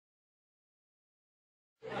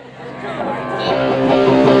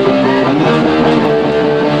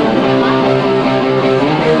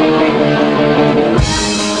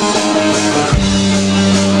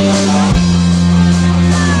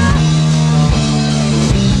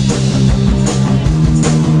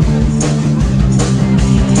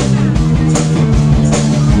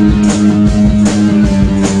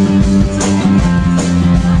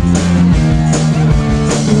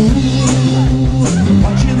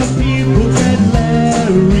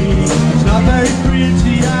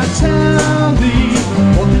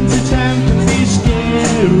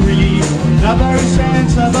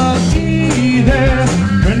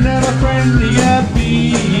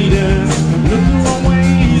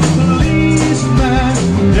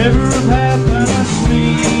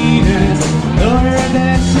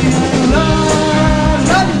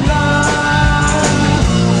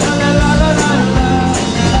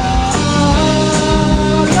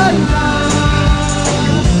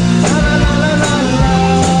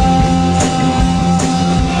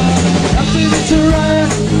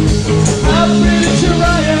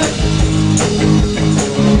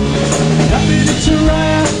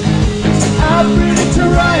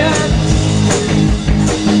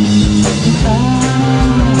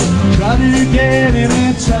Get in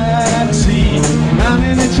a taxi, man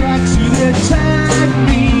in a tracksuit attacked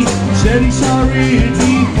me. Said he's sorry and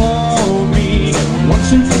he for me. Wants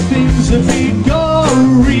to do things a bit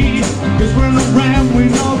gory, cause we're around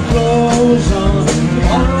with no clothes on.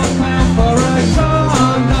 Borrow a pound for a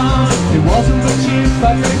condom. It wasn't the cheap, I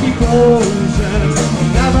think he frozen.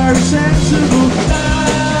 Not very sensible. La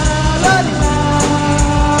la la,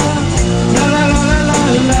 la la la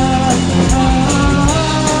la la.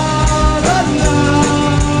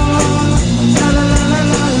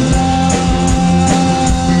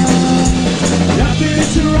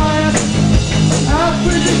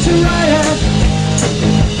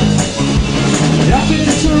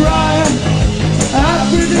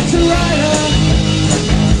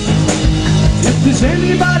 If there's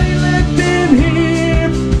anybody left in here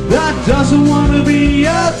that doesn't want to be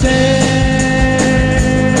out there,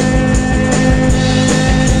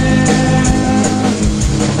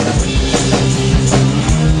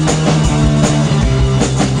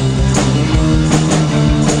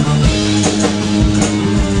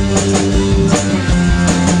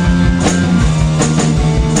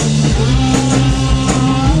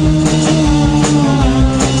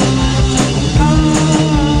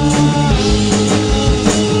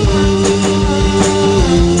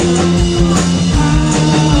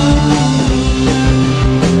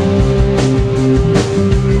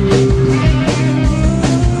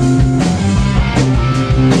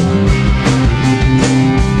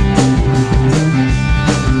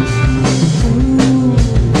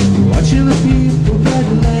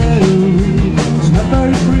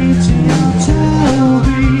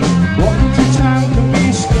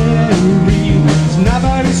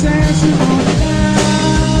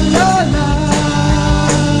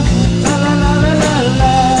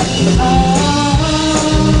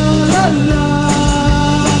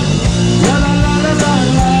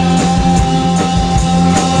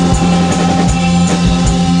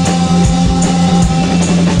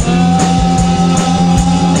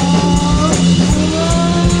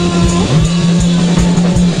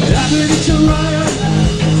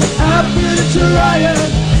 it's a riot.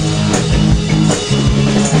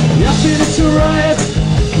 Yep, it's a riot.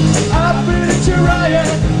 Up it's a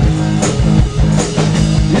riot.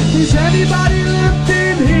 If there's anybody left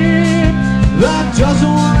in here that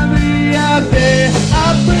doesn't want to be out there,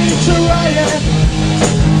 up it's a riot.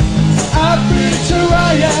 Up it's a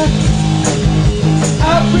riot.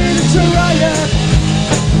 Up it's a riot.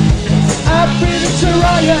 Up it's a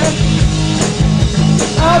riot.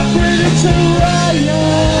 Up it's a riot.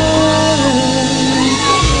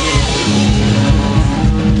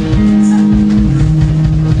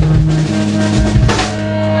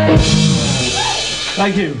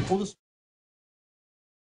 Thank you.